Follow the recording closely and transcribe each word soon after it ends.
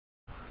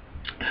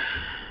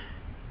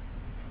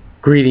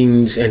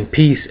Greetings and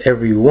peace,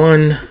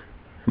 everyone.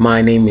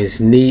 My name is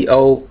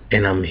Neo,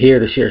 and I'm here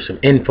to share some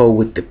info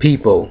with the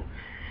people.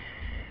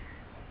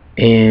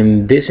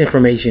 And this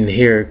information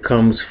here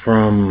comes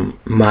from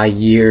my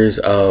years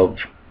of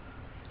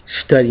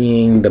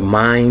studying the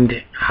mind,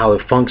 how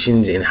it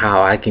functions, and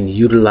how I can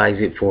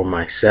utilize it for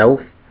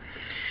myself,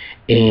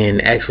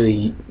 and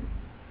actually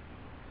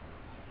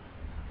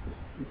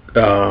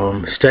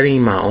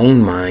studying my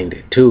own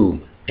mind too,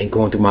 and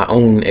going through my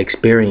own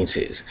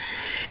experiences.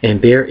 And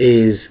there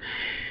is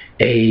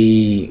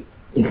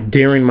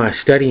during my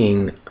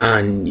studying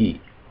on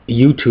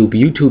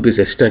YouTube is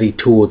a study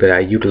tool that I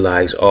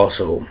utilize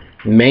also,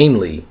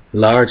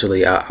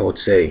 largely I would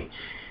say,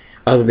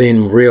 other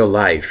than real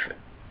life,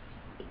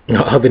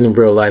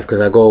 because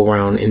I go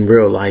around in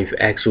real life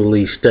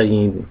actually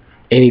studying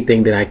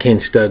anything that I can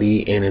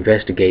study and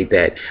investigate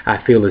that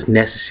I feel is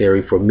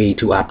necessary for me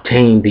to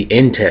obtain the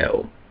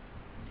intel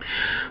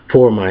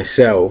for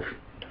myself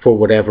for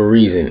whatever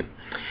reason.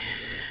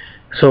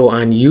 So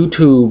on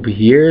YouTube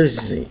years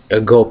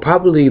ago,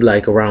 probably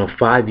like around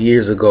 5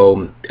 years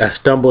ago, I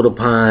stumbled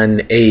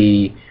upon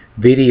a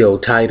video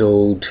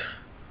titled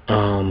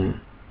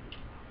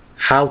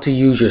how to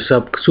use your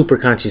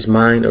superconscious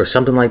mind, or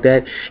something like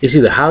that. It's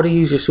either how to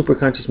use your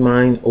superconscious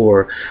mind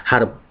or how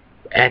to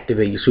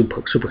activate your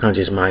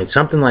superconscious mind,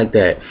 something like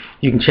that.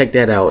 You can check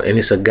that out, and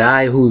it's a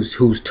guy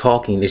who's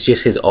talking. It's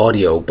just his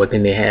audio, but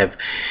then they have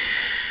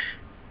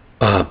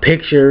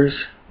pictures,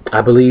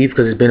 I believe,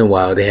 because it's been a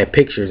while. They have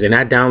pictures, and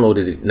I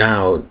downloaded it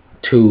now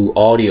to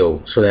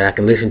audio so that I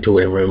can listen to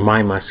it and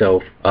remind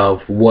myself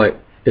of what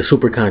the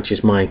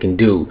superconscious mind can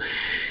do.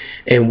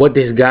 And what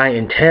this guy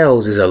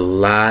entails is a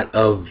lot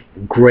of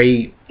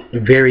great,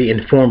 very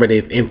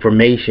informative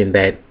information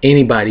that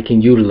anybody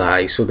can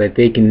utilize so that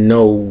they can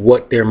know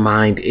what their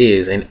mind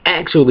is. And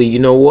actually, you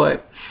know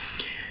what?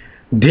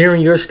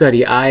 During your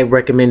study, I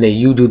recommend that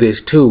you do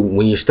this too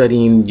when you're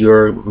studying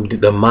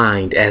the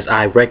mind, as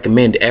I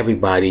recommend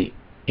everybody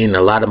in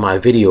a lot of my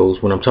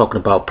videos when I'm talking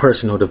about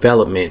personal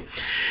development,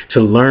 to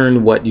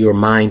learn what your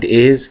mind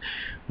is.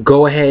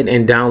 Go ahead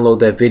and download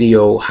that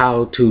video,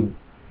 how to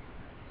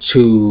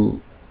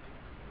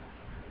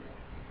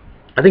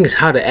I think it's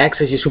how to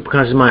access your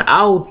superconscious mind.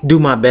 I'll do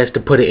my best to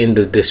put it in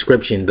the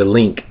description, the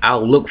link.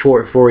 I'll look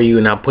for it for you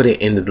and I'll put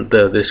it in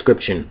the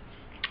description.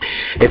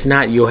 If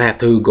not, you'll have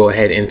to go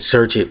ahead and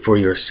search it for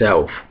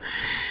yourself.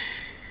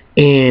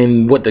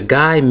 And what the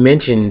guy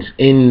mentions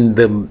in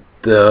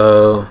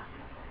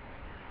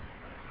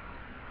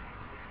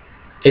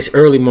it's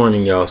early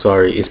morning, y'all,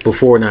 sorry, it's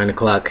before 9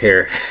 o'clock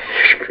here.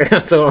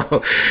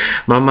 So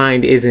my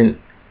mind isn't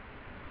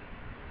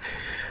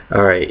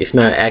alright, it's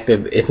not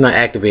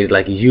activated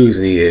like it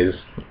usually is,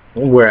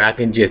 where I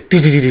can just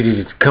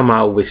come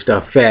out with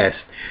stuff fast.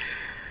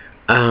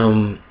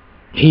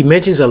 He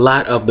mentions a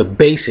lot of the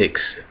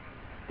basics.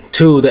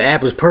 To the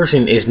average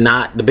person, is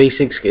not the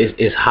basics,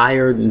 is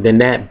higher than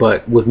that,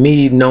 but with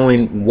me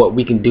knowing what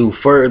we can do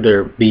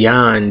further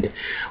beyond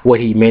what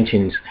he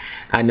mentions,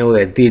 I know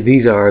that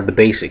these are the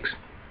basics.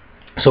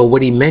 So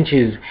what he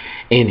mentions,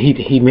 and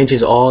he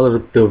mentions all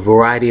of the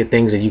variety of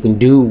things that you can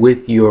do with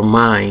your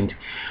mind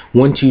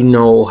once you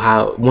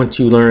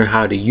learn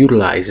how to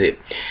utilize it.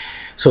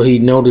 So he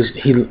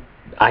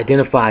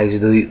identifies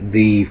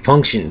the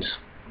functions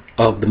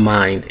of the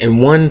mind,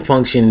 and one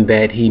function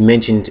that he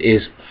mentions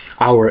is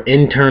our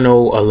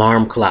internal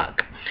alarm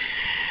clock.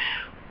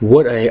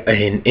 What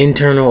an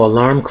internal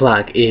alarm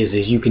clock is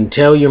you can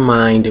tell your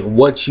mind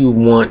what you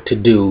want to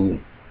do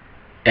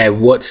at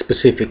what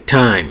specific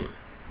time.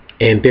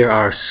 And there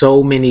are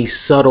so many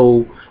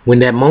subtle, when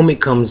that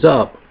moment comes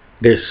up,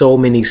 there's so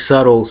many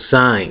subtle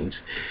signs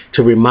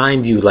to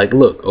remind you, like,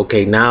 look,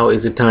 okay, now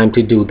is the time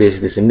to do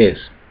this, this, and this.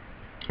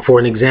 For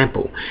an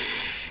example,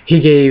 he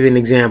gave an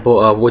example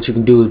of what you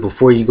can do is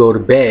before you go to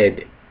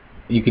bed,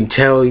 you can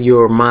tell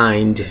your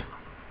mind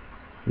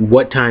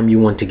what time you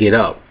want to get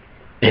up,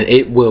 and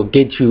it will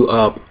get you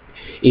up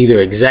either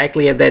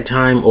exactly at that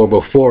time or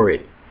before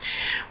it.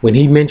 When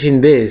he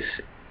mentioned this,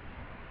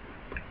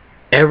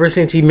 ever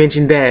since he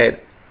mentioned that,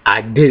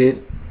 I did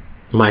it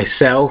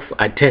myself.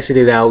 I tested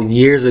it out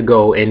years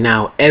ago, and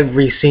now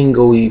every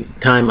single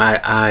time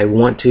I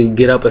want to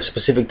get up a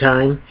specific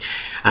time,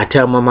 I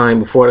tell my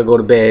mind before I go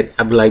to bed,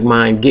 I'll be like,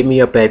 mind, get me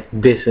up at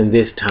this and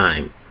this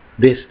time,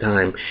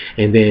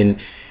 and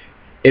then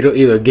it'll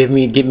either get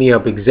me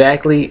up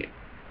exactly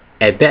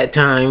at that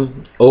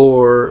time,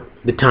 or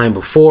the time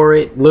before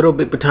it, little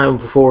bit of time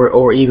before it,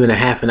 or even a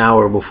half an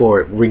hour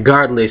before it.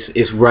 Regardless,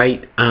 it's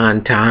right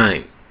on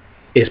time.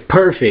 It's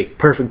perfect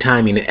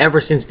timing. And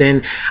ever since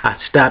then, I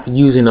stopped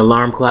using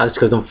alarm clocks,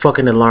 because them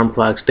fucking alarm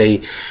clocks,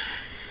 they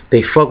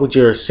fuck with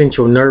your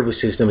central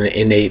nervous system,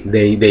 and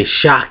they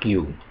shock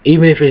you.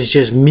 Even if it's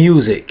just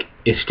music,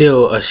 it's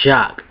still a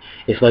shock.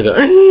 It's like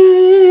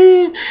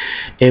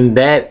and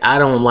that, I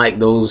don't like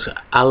those.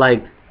 I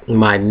like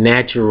my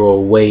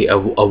natural way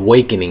of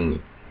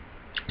awakening.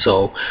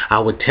 So I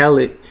would tell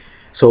it.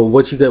 So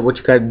what you got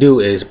to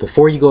do is,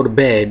 before you go to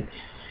bed,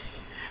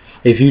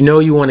 if you know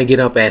you want to get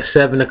up at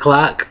 7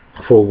 o'clock,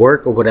 for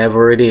work or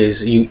whatever it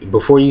is, you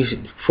before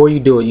you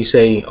do it, you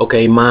say,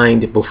 okay,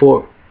 mind,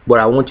 before, what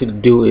I want you to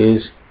do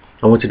is,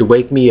 I want you to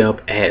wake me up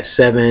at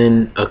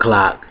 7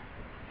 o'clock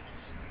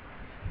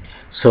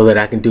so that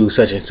I can do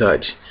such and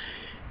such.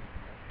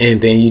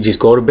 And then you just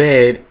go to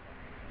bed,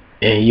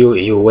 and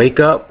you'll wake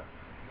up,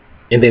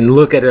 and then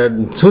look at it.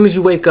 As soon as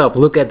you wake up,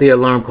 look at the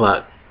alarm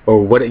clock,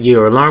 or what,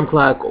 your alarm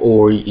clock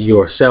or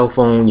your cell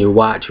phone, your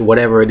watch,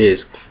 whatever it is.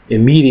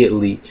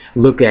 Immediately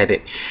look at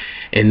it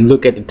and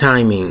look at the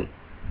timing.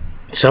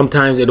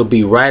 Sometimes it'll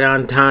be right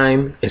on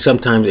time, and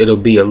sometimes it'll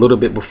be a little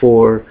bit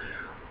before,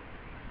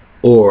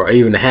 or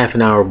even a half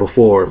an hour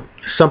before,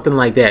 something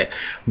like that.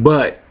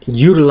 But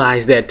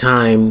utilize that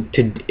time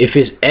to, if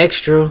it's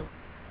extra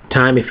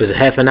time, if it's a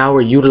half an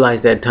hour,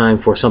 utilize that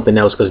time for something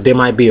else, because there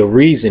might be a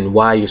reason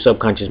why your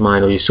subconscious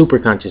mind or your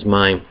superconscious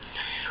mind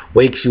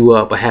wakes you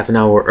up a half an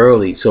hour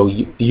early. So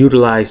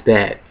utilize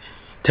that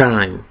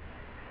time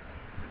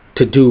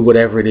to do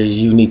whatever it is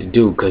you need to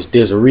do, because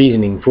there's a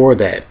reasoning for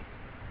that.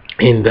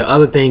 And the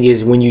other thing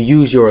is, when you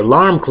use your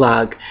alarm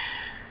clock,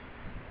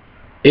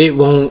 it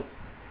won't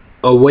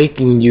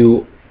awaken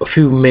you a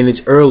few minutes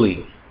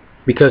early,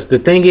 because the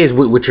thing is,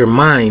 with your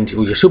mind,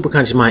 with your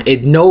superconscious mind,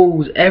 it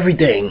knows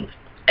everything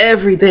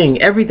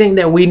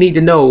that we need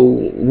to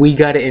know. We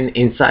got it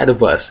inside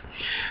of us.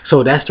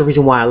 So that's the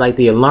reason why I like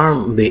the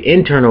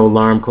internal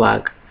alarm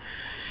clock,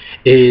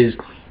 is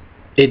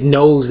it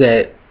knows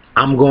that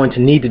I'm going to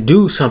need to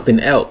do something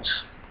else.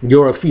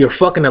 Your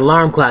fucking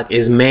alarm clock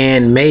is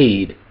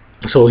man-made.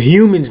 So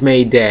humans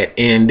made that,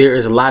 and there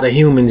is a lot of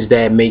humans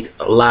that make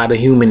a lot of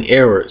human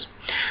errors.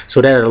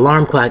 So that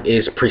alarm clock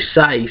is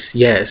precise,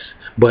 yes,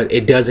 but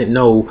it doesn't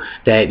know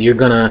that you're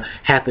gonna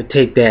have to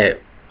take that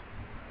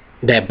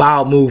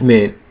bowel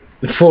movement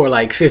for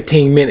like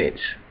 15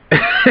 minutes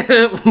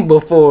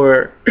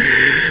before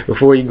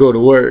you go to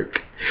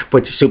work.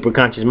 But your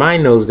superconscious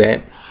mind knows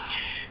that.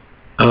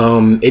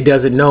 It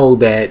doesn't know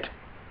that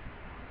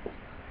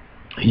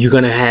you're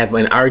gonna have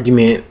an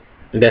argument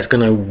that's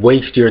gonna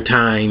waste your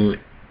time.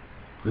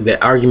 The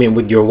argument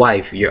with your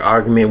wife, your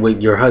argument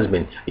with your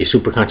husband, your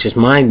superconscious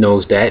mind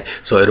knows that,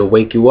 so it'll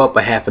wake you up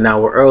a half an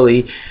hour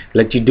early,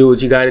 let you do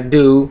what you got to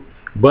do.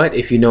 But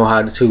if you know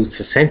how to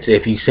sense it,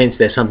 if you sense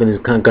that something is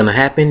going to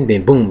happen,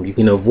 then boom, you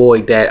can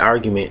avoid that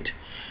argument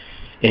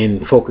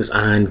and focus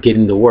on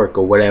getting to work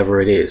or whatever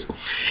it is.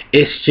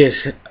 It's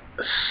just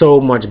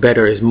so much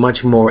better. It's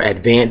much more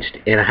advanced.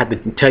 And I have to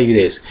tell you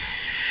this,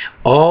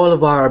 all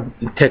of our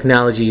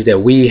technologies that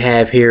we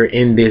have here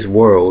in this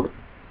world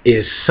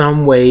is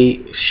some way,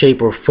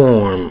 shape, or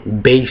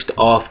form based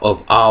off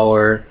of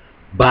our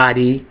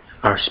body,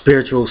 our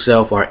spiritual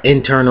self, our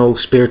internal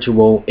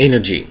spiritual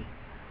energy,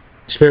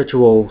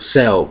 spiritual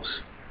selves,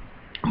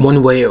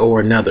 one way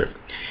or another.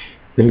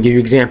 Let me give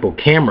you an example.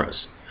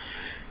 Cameras.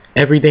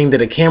 Everything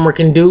that a camera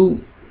can do,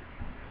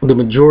 the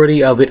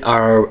majority of it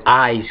our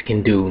eyes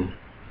can do.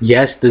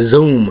 Yes, the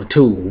zoom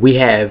too. We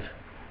have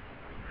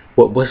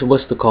what's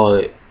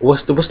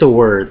the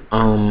word?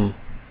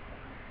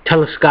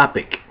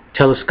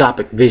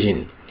 Telescopic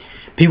vision.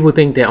 People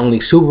think that only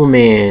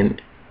Superman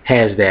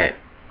has that.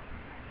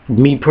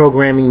 Me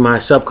programming my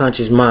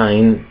subconscious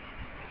mind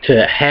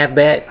to have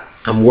that,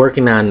 I'm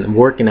working on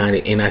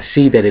it, and I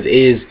see that it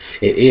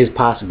is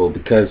possible,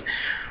 because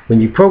when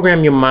you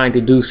program your mind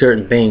to do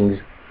certain things,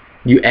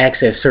 you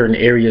access certain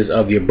areas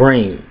of your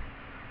brain.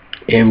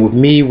 And with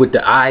me, with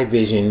the eye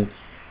vision,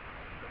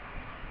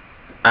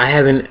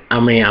 I'm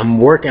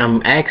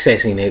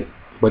accessing it,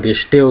 but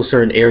there's still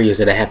certain areas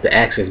that I have to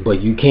access.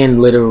 But you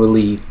can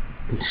literally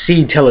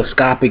see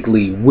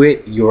telescopically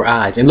with your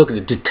eyes. And look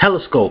at the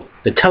telescope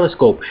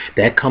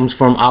that comes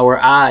from our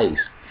eyes.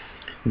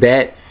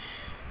 That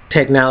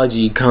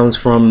technology comes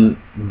from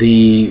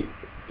the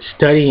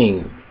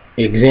studying,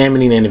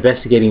 examining, and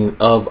investigating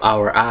of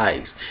our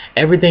eyes.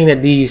 Everything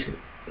that the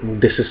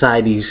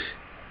societies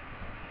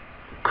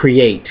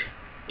create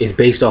is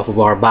based off of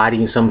our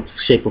body in some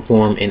shape or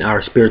form, in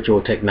our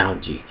spiritual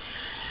technology.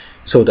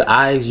 So the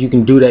eyes, you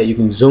can do that. You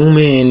can zoom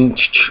in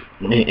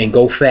and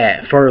go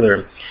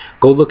further.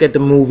 Go look at the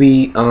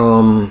movie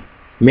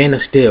Man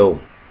of Steel.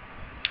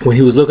 When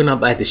he was looking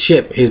up at the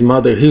ship, he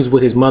was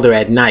with his mother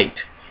at night,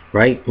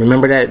 right?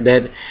 Remember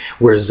that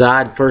where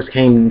Zod first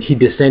came, he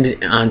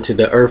descended onto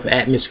the Earth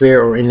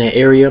atmosphere, or in that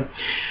area.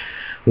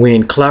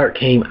 When Clark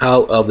came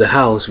out of the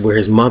house, where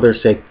his mother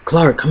said,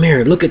 "Clark, come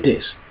here, look at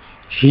this."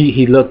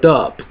 He looked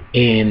up,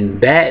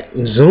 and that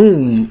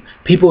zoom,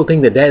 people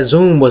think that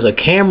zoom was a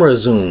camera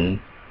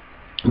zoom,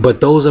 but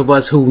those of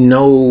us who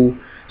know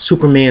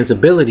Superman's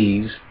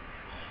abilities,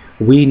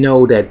 we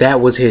know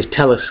that was his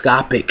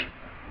telescopic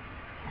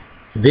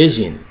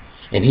vision,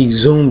 and he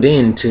zoomed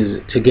in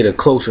to get a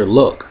closer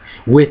look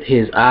with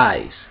his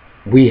eyes.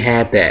 We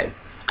have that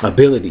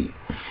ability,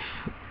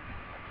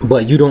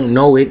 but you don't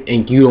know it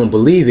and you don't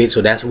believe it,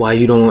 so that's why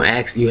you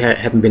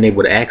haven't been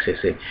able to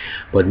access it.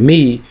 But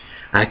me,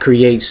 I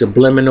create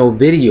subliminal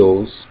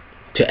videos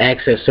to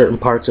access certain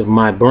parts of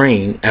my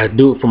brain. I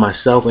do it for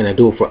myself and I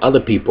do it for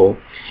other people,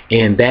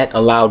 and that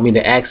allowed me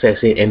to access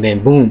it, and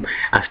then boom,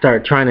 I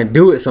start trying to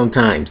do it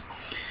sometimes.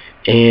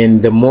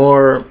 And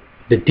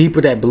the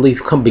deeper that belief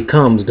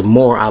becomes, the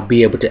more I'll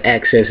be able to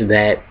access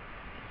that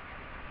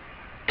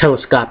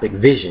telescopic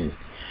vision.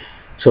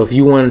 So if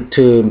you want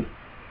to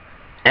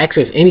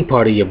access any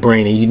part of your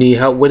brain and you need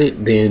help with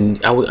it, then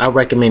I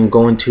recommend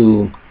going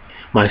to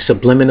my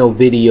subliminal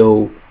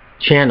video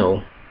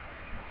channel,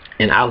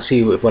 and I'll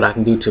see what I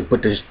can do to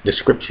put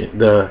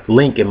the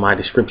link in my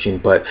description.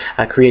 But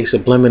I create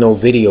subliminal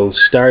videos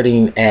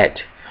starting at,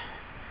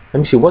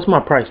 let me see, what's my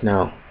price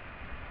now?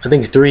 I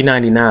think it's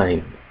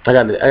 $3.99. I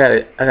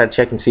gotta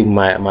check and see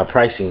my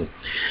pricing.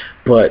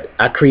 But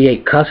I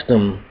create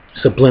custom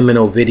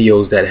subliminal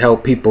videos that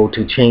help people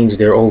to change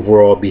their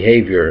overall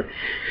behavior.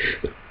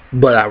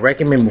 But I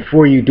recommend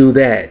before you do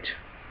that,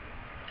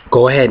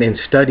 go ahead and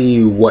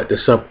study what the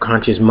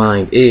subconscious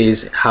mind is,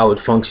 how it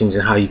functions,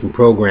 and how you can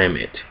program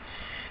it.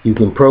 You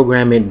can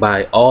program it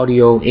by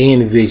audio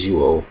and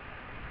visual,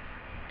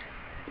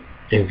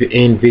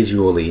 and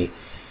visually,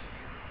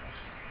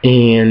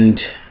 and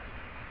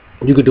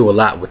you could do a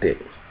lot with it.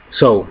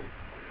 So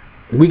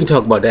we can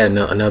talk about that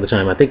another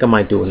time. I think I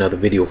might do another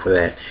video for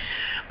that.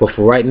 But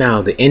for right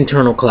now, the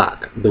internal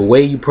clock, the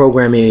way you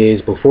program it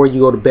is before you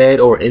go to bed,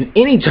 or in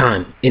any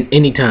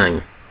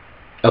time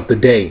of the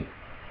day.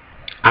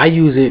 I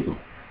use it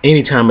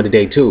any time of the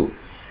day too.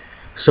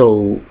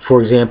 So,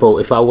 for example,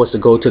 if I was to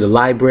go to the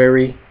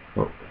library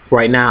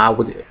right now, I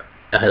would,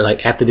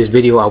 like after this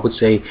video, I would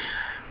say,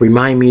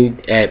 remind me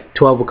at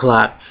 12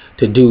 o'clock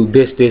to do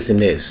this, this,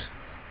 and this.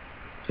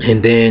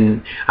 And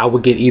then I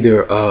would get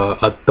either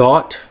a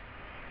thought,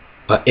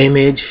 an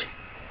image,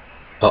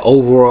 an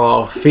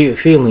overall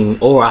feeling,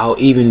 or I'll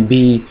even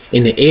be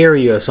in the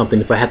area or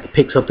something. If I have to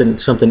pick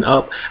something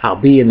up, I'll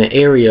be in the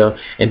area,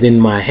 and then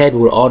my head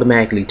will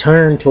automatically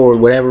turn toward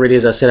whatever it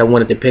is I said I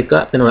wanted to pick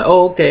up. Then I'm like,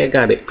 oh, okay, I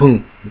got it.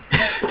 Boom.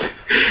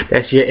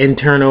 That's your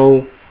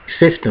internal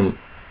system,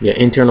 your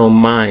internal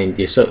mind,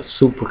 your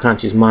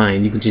superconscious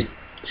mind. You can just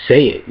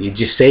say it. You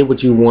just say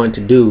what you want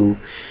to do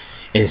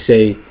and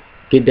say,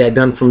 get that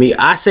done for me.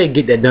 I say,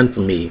 get that done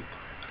for me.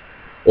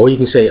 Or you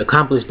can say,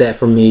 accomplish that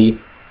for me.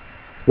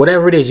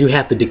 Whatever it is, you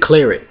have to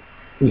declare it.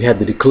 You have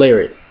to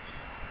declare it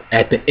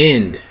at the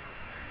end.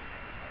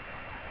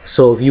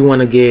 So if you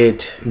want to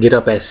get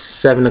up at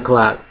 7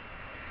 o'clock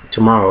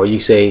tomorrow,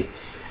 you say,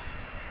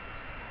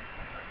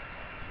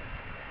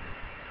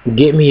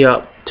 get me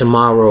up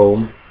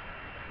tomorrow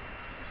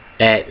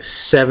at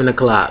 7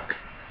 o'clock,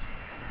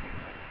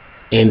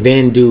 and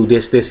then do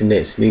this, this, and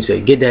this. And you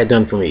say, get that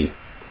done for me.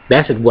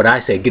 That's what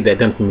I say, get that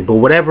done for me. But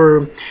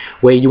whatever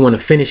way you want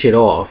to finish it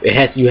off,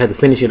 you have to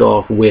finish it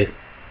off with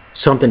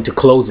something to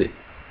close it.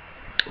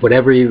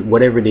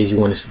 Whatever it is you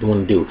want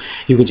to do,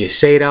 you can just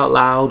say it out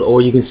loud,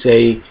 or you can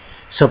say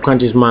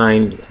subconscious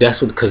mind.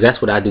 Because that's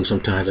what I do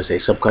sometimes. I say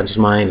subconscious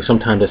mind,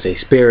 sometimes I say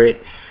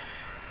spirit.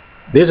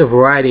 There's a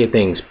variety of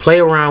things. Play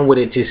around with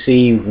it to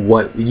see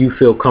what you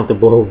feel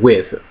comfortable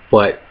with,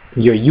 but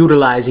you're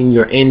utilizing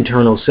your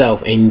internal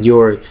self, and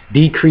you're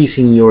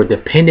decreasing your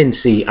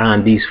dependency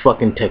on these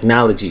fucking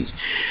technologies.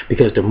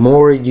 Because the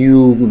more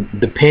you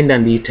depend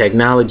on these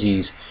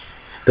technologies,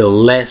 the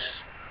less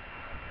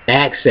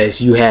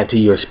access you have to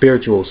your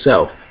spiritual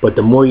self. But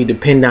the more you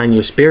depend on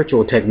your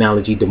spiritual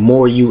technology, the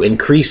more you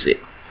increase it.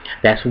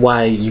 That's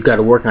why you got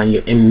to work on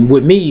and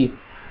with me,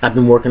 I've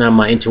been working on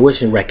my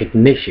intuition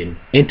recognition,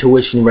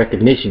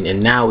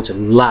 and now it's a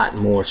lot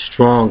more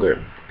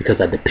stronger because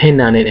I depend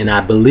on it and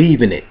I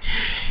believe in it.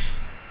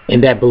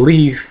 And that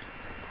belief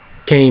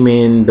came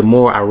in the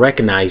more I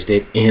recognized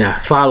it and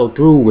I followed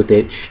through with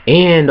it,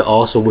 and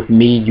also with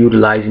me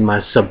utilizing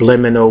my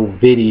subliminal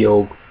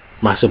videos,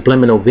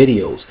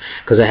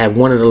 because I have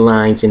one of the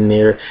lines in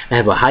there. I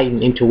have a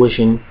heightened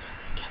intuition.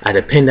 I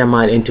depend on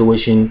my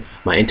intuition.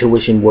 My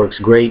intuition works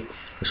great,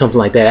 something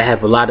like that. I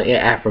have a lot of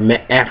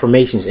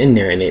affirmations in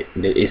there, and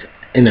it's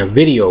in a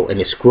video, and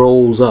it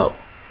scrolls up,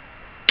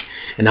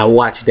 and I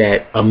watch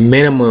that a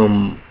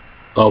minimum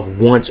of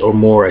once or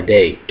more a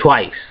day,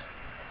 twice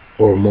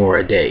or more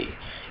a day,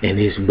 and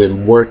it's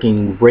been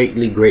working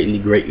greatly.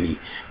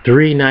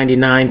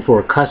 $3.99 for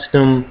a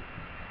custom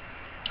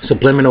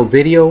subliminal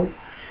video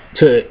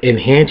to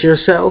enhance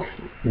yourself.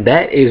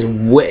 That is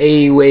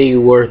way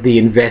worth the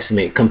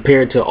investment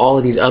compared to all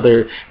of these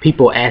other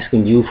people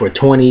asking you for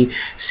 $20,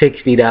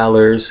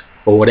 $60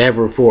 or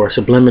whatever for a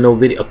subliminal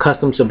video, a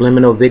custom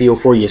subliminal video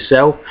for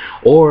yourself,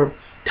 or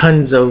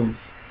tons of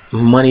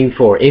money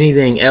for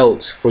anything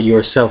else for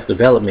your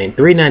self-development.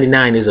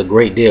 $3.99 is a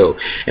great deal.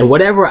 And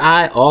whatever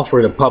I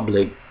offer the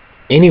public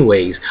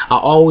anyways, I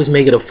always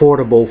make it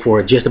affordable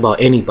for just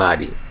about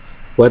anybody.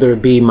 Whether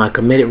it be my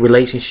committed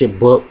relationship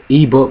book,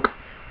 ebook,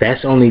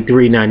 that's only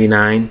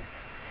 $3.99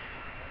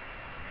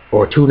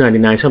 or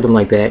 $2.99, something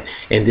like that.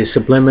 And this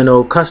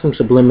custom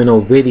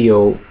subliminal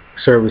video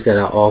service that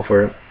I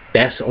offer,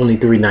 that's only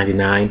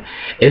 $3.99.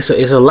 It's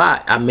a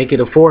lot. I make it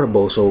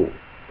affordable. So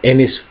and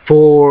it's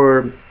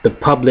for the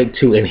public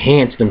to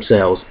enhance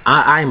themselves.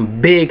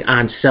 I'm big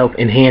on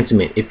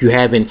self-enhancement. If you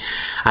haven't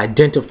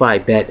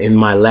identified that in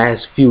my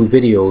last few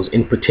videos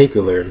in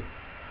particular,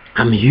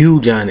 I'm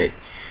huge on it,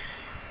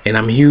 and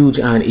I'm huge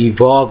on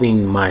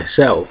evolving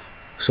myself.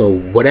 So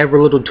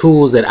whatever little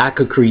tools that I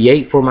could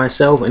create for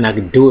myself and I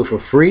could do it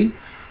for free,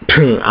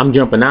 I'm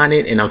jumping on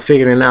it, and I'm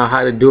figuring out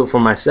how to do it for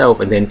myself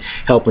and then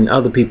helping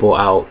other people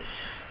out.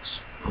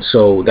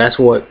 So that's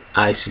what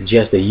I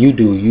suggest that you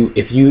do.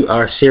 If you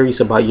are serious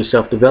about your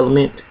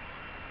self-development,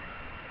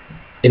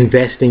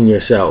 invest in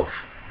yourself.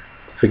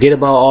 Forget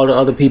about all the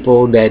other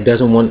people that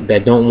don't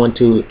want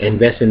to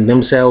invest in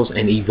themselves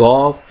and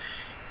evolve.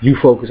 You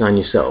focus on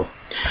yourself.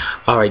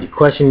 Alright,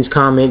 questions,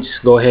 comments,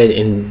 go ahead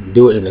and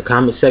do it in the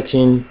comment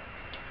section.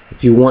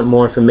 If you want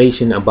more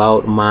information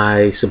about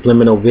my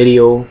subliminal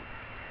video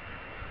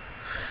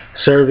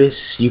service,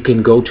 you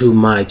can go to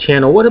my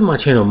channel. What is my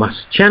channel? My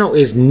channel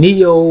is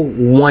Neo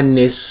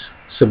Oneness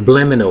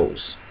Subliminals.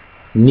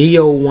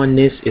 Neo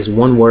Oneness is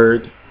one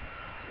word,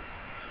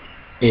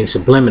 and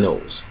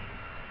subliminals.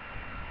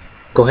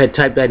 Go ahead,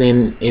 type that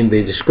in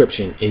the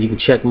description, and you can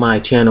check my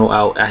channel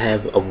out. I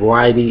have a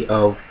variety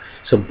of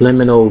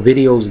subliminal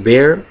videos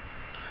there.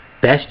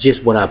 That's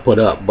just what I put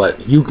up,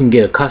 but you can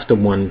get a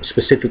custom one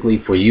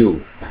specifically for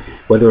you.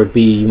 Whether it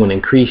be you want to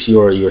increase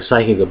your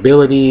psychic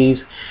abilities,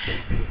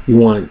 you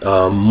want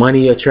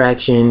money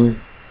attraction,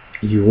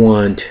 you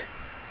want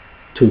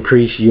to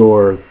increase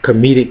your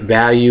comedic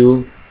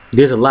value.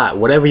 There's a lot.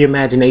 Whatever your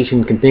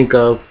imagination can think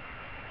of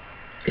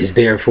is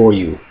there for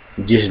you.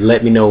 Just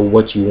let me know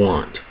what you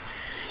want,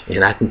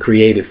 and I can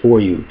create it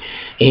for you.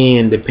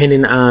 And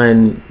depending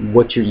on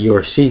what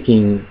you're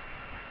seeking,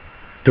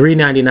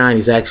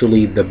 $3.99 is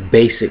actually the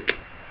basic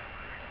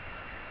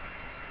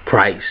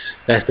price.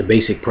 That's the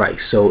basic price.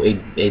 So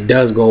it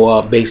does go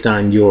up based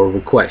on your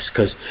request,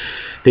 because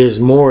there's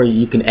more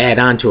you can add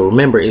on to it.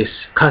 Remember, it's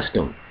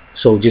custom.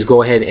 So just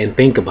go ahead and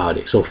think about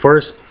it. So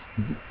first,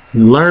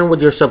 learn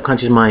what your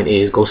subconscious mind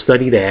is. Go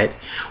study that.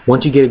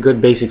 Once you get a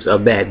good basics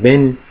of that,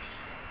 then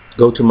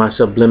go to my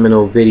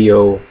subliminal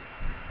video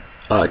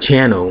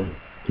channel.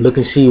 Look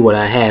and see what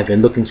I have,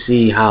 and look and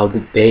see how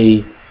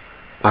they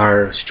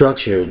are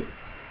structured.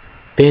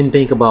 Then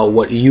think about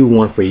what you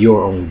want for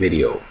your own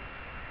video,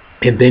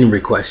 and then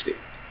request it.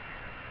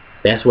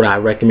 That's what I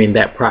recommend,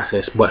 that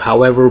process. But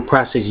however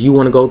process you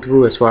want to go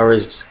through as far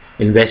as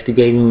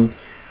investigating,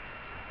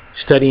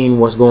 studying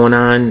what's going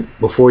on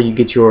before you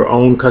get your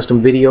own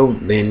custom video,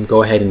 then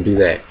go ahead and do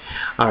that.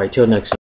 Alright, till next time.